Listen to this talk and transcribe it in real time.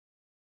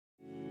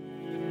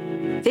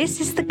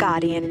This is The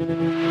Guardian.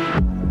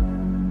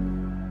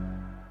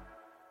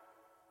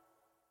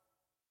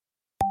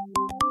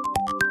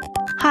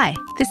 Hi,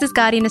 this is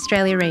Guardian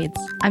Australia Reads.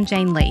 I'm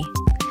Jane Lee.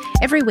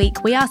 Every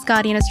week, we ask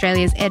Guardian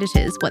Australia's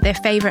editors what their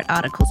favourite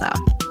articles are,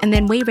 and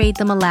then we read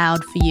them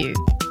aloud for you.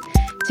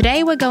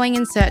 Today, we're going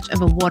in search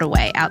of a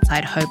waterway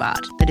outside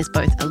Hobart that is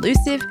both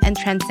elusive and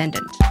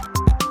transcendent.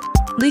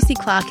 Lucy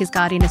Clark is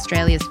Guardian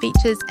Australia's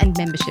features and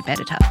membership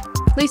editor.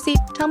 Lucy,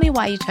 tell me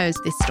why you chose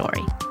this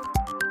story.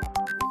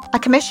 I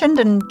commissioned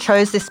and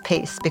chose this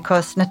piece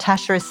because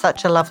Natasha is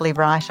such a lovely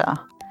writer.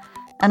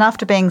 And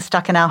after being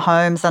stuck in our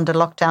homes under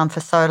lockdown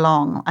for so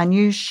long, I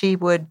knew she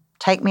would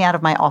take me out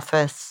of my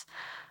office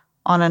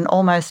on an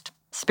almost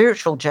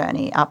spiritual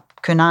journey up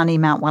Kunani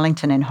Mount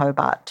Wellington in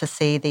Hobart to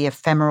see the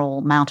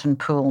ephemeral mountain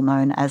pool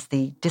known as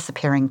the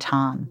Disappearing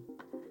Tarn.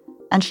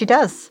 And she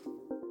does.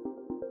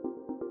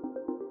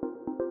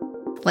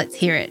 Let's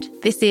hear it.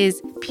 This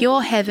is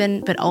Pure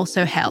Heaven but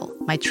Also Hell,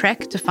 my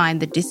trek to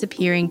find the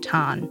Disappearing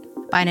Tarn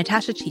by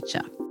Natasha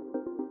Chicha.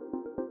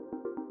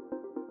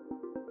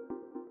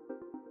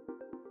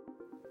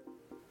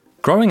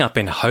 Growing up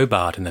in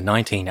Hobart in the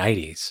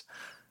 1980s,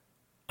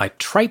 I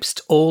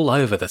traipsed all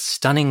over the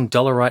stunning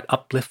dolerite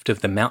uplift of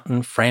the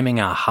mountain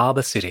framing our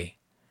harbour city.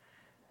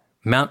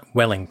 Mount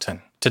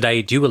Wellington,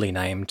 today dually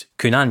named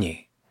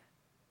Kunani.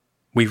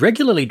 We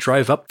regularly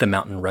drove up the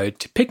mountain road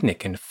to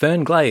picnic in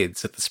fern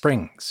glades at the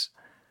springs,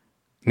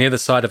 near the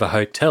site of a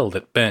hotel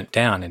that burnt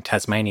down in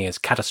Tasmania's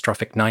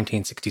catastrophic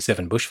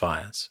 1967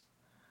 bushfires.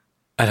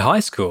 At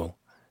high school,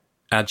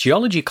 our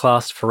geology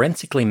class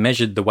forensically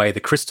measured the way the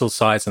crystal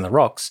size in the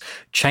rocks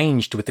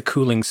changed with the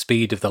cooling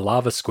speed of the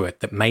lava squirt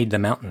that made the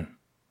mountain.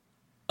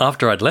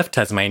 After I'd left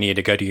Tasmania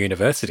to go to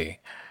university,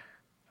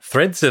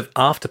 threads of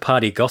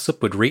after-party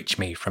gossip would reach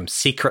me from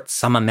secret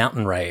summer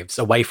mountain raves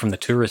away from the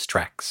tourist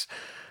tracks,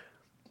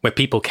 where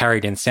people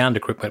carried in sound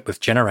equipment with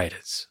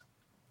generators.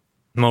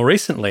 More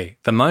recently,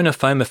 the Mona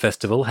Foma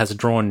Festival has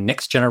drawn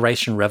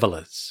next-generation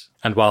revellers,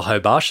 and while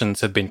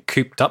Hobartians have been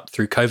cooped up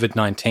through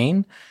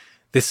COVID-19,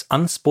 this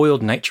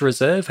unspoiled nature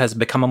reserve has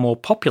become a more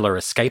popular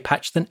escape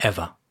hatch than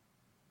ever.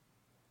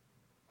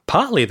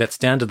 Partly that's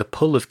down to the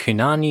pull of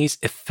Kunani's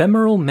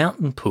ephemeral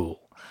mountain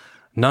pool,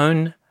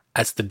 known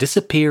as the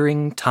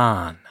Disappearing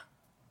Tarn.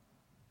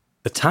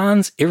 The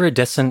Tarn's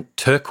iridescent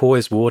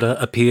turquoise water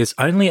appears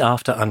only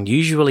after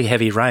unusually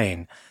heavy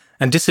rain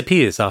and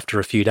disappears after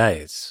a few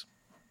days.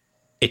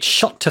 It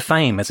shot to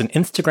fame as an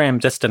Instagram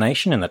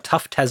destination in the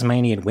tough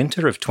Tasmanian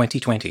winter of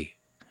 2020.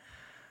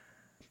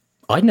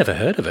 I'd never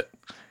heard of it.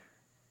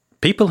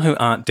 People who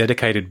aren't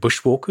dedicated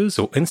bushwalkers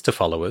or Insta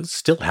followers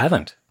still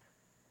haven't.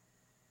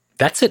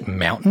 "That's at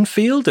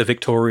Mountainfield?" a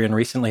Victorian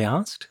recently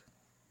asked.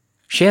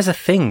 She has a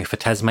thing for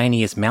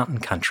Tasmania's mountain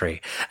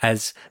country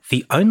as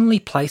the only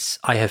place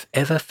I have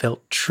ever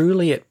felt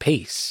truly at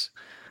peace.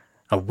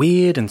 A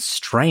weird and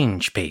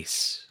strange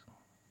peace.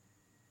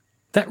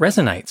 That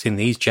resonates in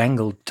these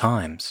jangled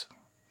times.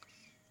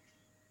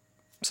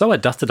 So I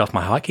dusted off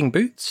my hiking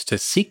boots to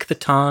seek the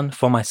Tarn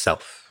for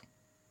myself.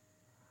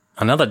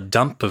 Another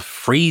dump of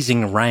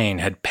freezing rain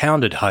had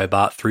pounded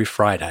Hobart through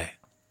Friday.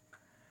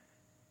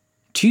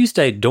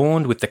 Tuesday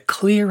dawned with the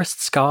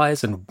clearest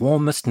skies and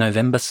warmest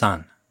November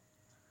sun.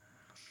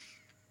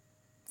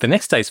 The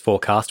next day's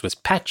forecast was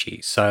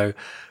patchy, so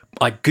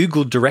I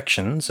Googled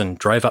directions and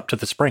drove up to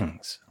the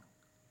springs.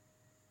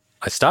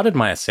 I started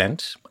my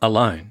ascent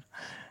alone,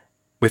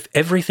 with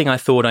everything I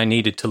thought I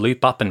needed to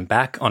loop up and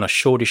back on a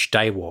shortish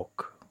day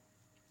walk.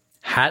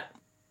 Hat,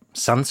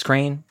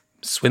 sunscreen,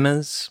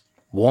 swimmers,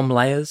 warm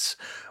layers,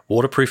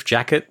 waterproof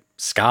jacket,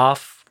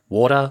 scarf,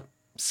 water,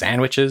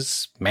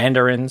 sandwiches,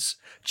 mandarins,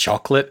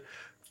 chocolate,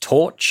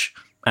 torch,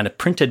 and a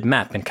printed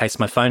map in case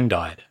my phone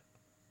died.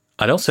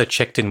 I'd also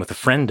checked in with a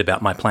friend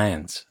about my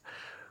plans,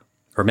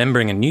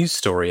 remembering a news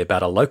story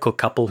about a local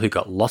couple who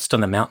got lost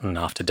on the mountain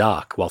after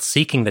dark while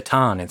seeking the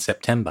Tarn in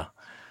September.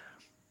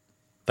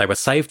 They were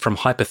saved from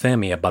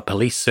hypothermia by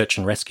police search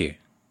and rescue.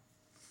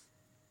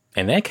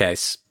 In their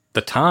case,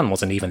 the Tarn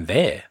wasn't even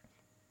there.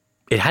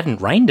 It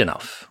hadn't rained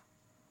enough.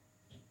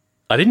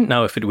 I didn't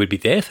know if it would be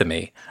there for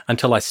me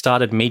until I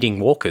started meeting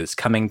walkers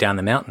coming down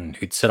the mountain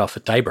who'd set off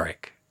at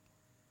daybreak.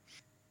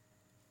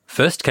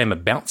 First came a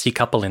bouncy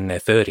couple in their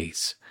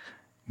 30s,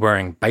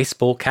 wearing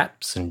baseball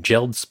caps and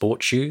gelled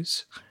sport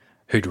shoes,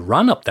 who'd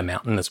run up the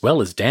mountain as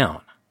well as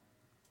down.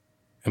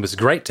 It was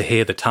great to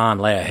hear the Tarn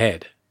lay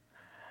ahead.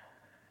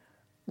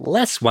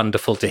 Less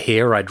wonderful to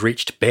hear I'd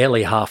reached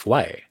barely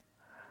halfway.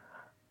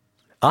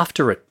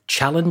 After a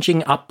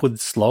challenging upward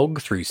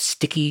slog through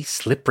sticky,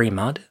 slippery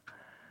mud,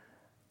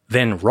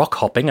 then rock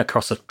hopping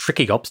across a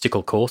tricky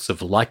obstacle course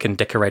of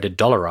lichen-decorated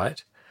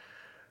dolerite,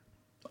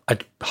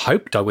 I'd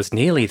hoped I was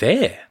nearly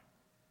there.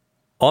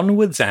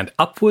 Onwards and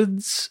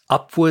upwards,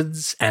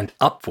 upwards and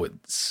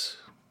upwards.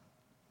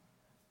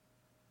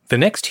 The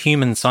next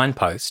human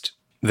signpost,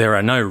 there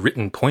are no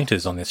written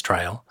pointers on this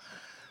trail,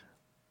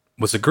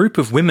 was a group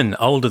of women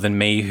older than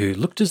me who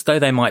looked as though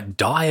they might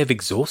die of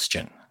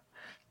exhaustion.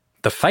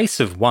 The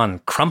face of one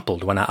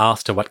crumpled when I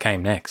asked her what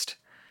came next.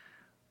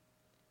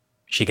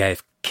 She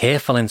gave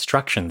careful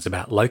instructions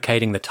about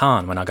locating the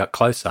tarn when I got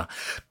closer,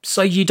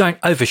 so you don't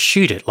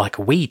overshoot it like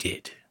we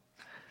did.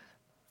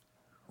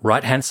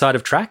 Right-hand side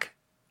of track?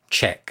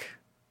 Check.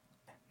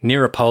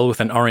 Near a pole with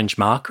an orange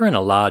marker and a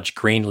large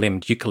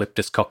green-limbed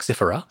Eucalyptus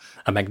coccifera,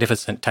 a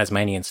magnificent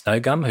Tasmanian snow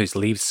gum whose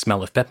leaves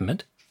smell of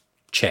peppermint?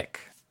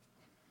 Check.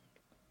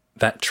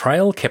 That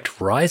trail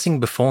kept rising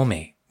before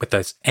me with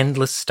those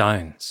endless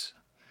stones.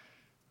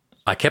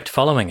 I kept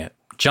following it,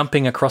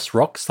 jumping across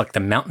rocks like the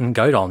mountain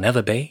goat I'll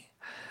never be.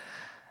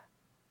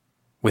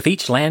 With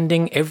each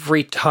landing,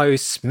 every toe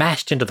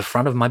smashed into the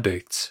front of my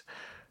boots.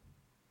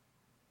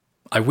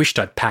 I wished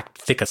I'd packed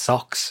thicker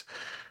socks.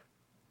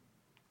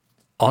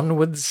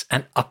 Onwards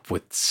and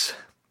upwards.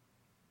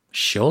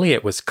 Surely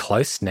it was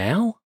close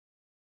now?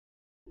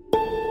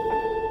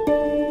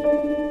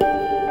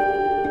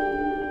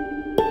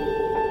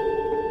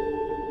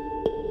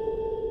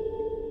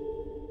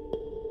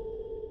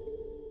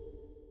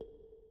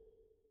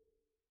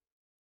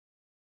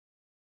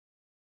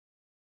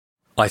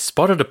 I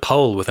spotted a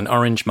pole with an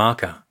orange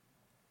marker.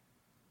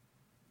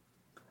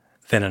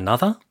 Then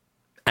another,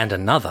 and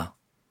another,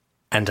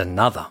 and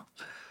another.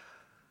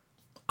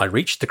 I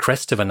reached the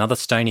crest of another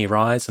stony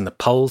rise and the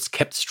poles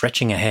kept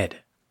stretching ahead.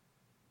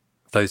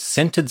 Those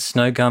scented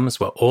snow gums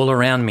were all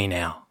around me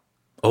now,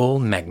 all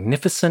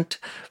magnificent,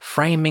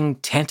 framing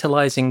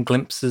tantalising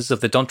glimpses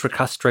of the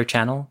D'Entrecasteaux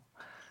Channel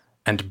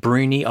and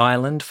Bruny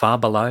Island far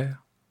below,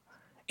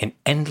 in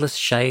endless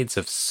shades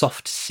of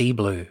soft sea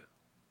blue.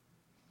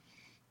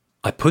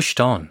 I pushed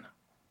on.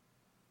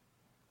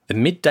 The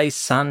midday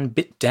sun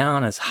bit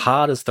down as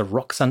hard as the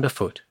rocks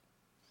underfoot.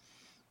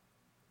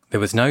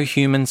 There was no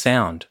human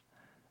sound,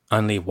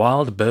 only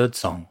wild bird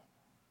song.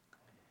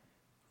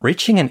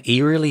 Reaching an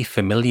eerily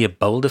familiar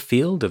boulder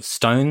field of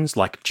stones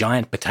like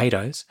giant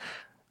potatoes,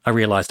 I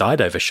realised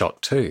I'd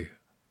overshot too.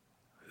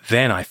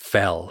 Then I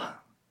fell.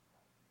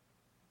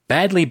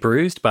 Badly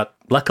bruised, but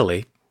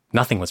luckily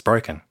nothing was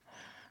broken.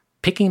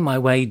 Picking my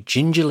way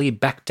gingerly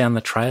back down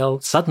the trail,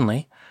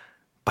 suddenly,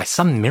 by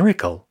some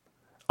miracle,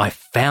 I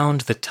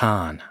found the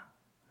tarn.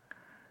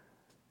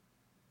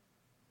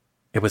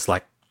 It was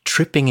like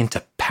tripping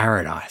into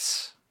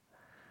paradise.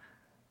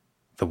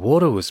 The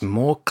water was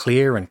more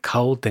clear and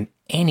cold than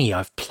any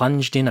I've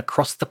plunged in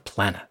across the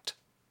planet.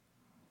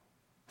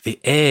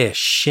 The air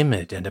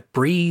shimmered and a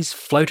breeze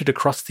floated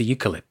across the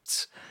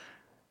eucalypts,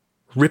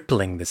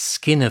 rippling the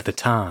skin of the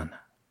tarn.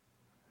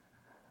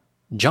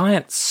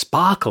 Giant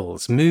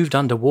sparkles moved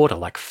underwater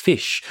like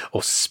fish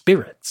or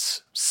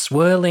spirits,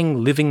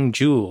 swirling living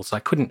jewels I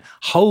couldn't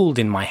hold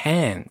in my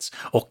hands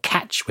or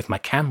catch with my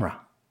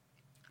camera.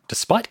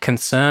 Despite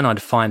concern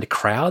I'd find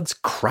crowds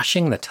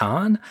crushing the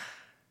tarn,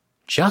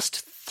 just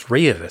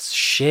 3 of us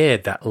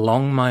shared that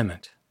long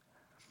moment.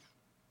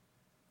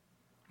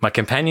 My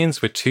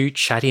companions were 2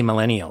 chatty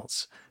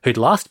millennials who'd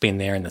last been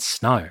there in the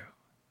snow.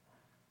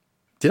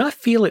 Did I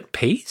feel at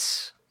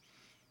peace?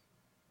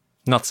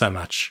 Not so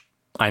much.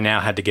 I now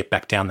had to get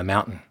back down the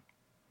mountain.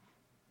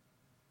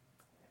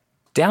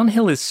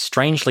 Downhill is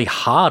strangely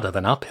harder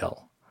than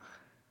uphill.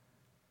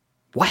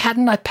 Why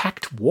hadn't I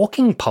packed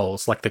walking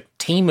poles like the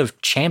team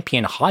of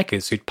champion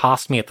hikers who'd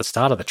passed me at the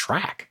start of the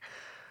track?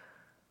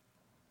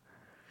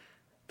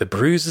 The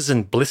bruises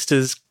and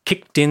blisters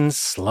kicked in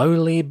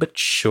slowly but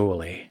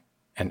surely,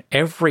 and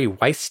every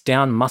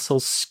waist-down muscle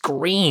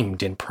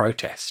screamed in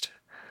protest.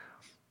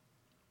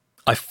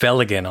 I fell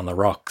again on the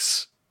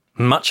rocks,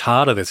 much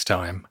harder this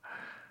time.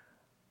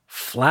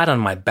 Flat on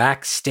my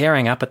back,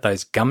 staring up at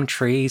those gum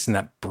trees and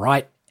that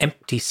bright,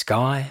 empty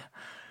sky,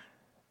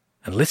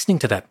 and listening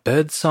to that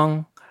bird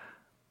song,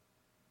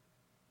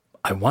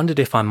 I wondered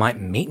if I might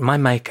meet my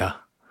maker.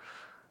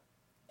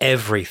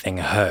 Everything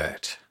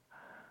hurt.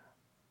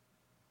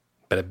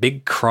 But a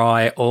big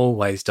cry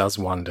always does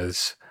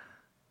wonders,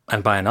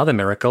 and by another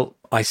miracle,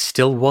 I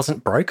still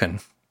wasn't broken.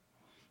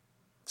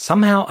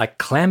 Somehow I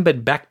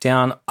clambered back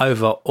down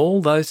over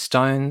all those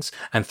stones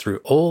and through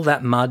all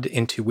that mud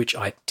into which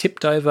I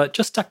tipped over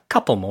just a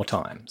couple more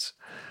times.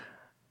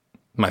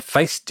 My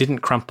face didn't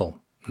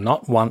crumple,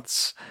 not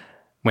once,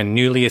 when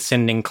newly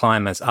ascending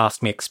climbers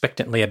asked me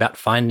expectantly about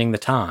finding the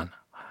tarn.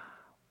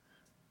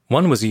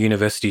 One was a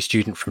university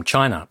student from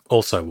China,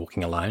 also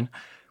walking alone,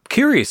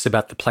 curious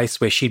about the place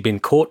where she'd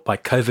been caught by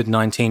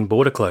COVID-19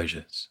 border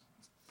closures.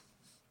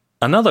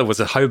 Another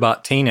was a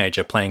Hobart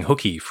teenager playing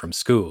hooky from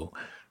school.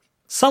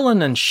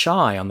 Sullen and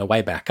shy on the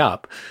way back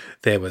up,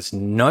 there was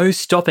no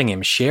stopping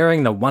him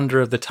sharing the wonder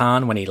of the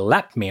tarn when he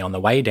lapped me on the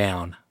way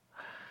down.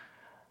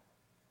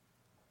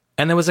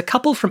 And there was a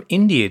couple from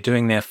India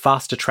doing their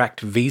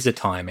fast-tracked visa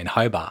time in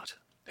Hobart,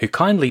 who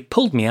kindly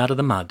pulled me out of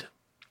the mud.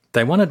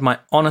 They wanted my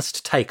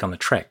honest take on the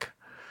trek.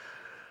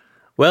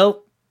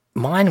 Well,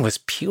 mine was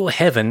pure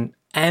heaven,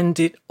 and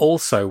it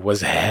also was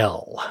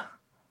hell.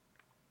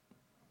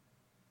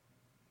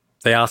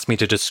 They asked me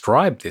to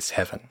describe this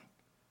heaven.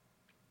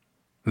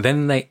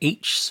 Then they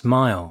each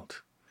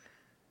smiled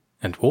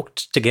and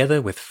walked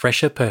together with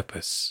fresher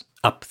purpose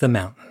up the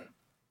mountain.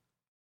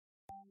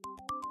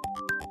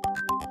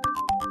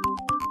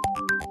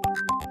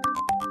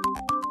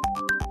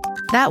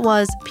 That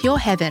was Pure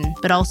Heaven,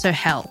 but also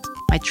Hell,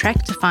 my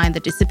trek to find the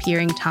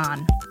disappearing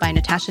Tarn by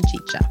Natasha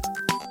Chicha.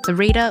 The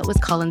reader was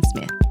Colin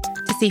Smith.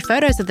 To see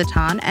photos of the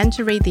Tarn and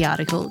to read the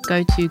article,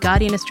 go to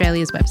Guardian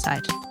Australia's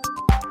website.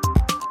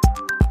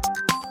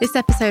 This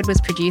episode was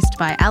produced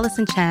by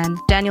Alison Chan,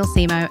 Daniel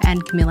Simo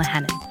and Camilla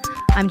Hannon.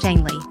 I'm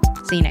Jane Lee.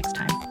 See you next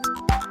time.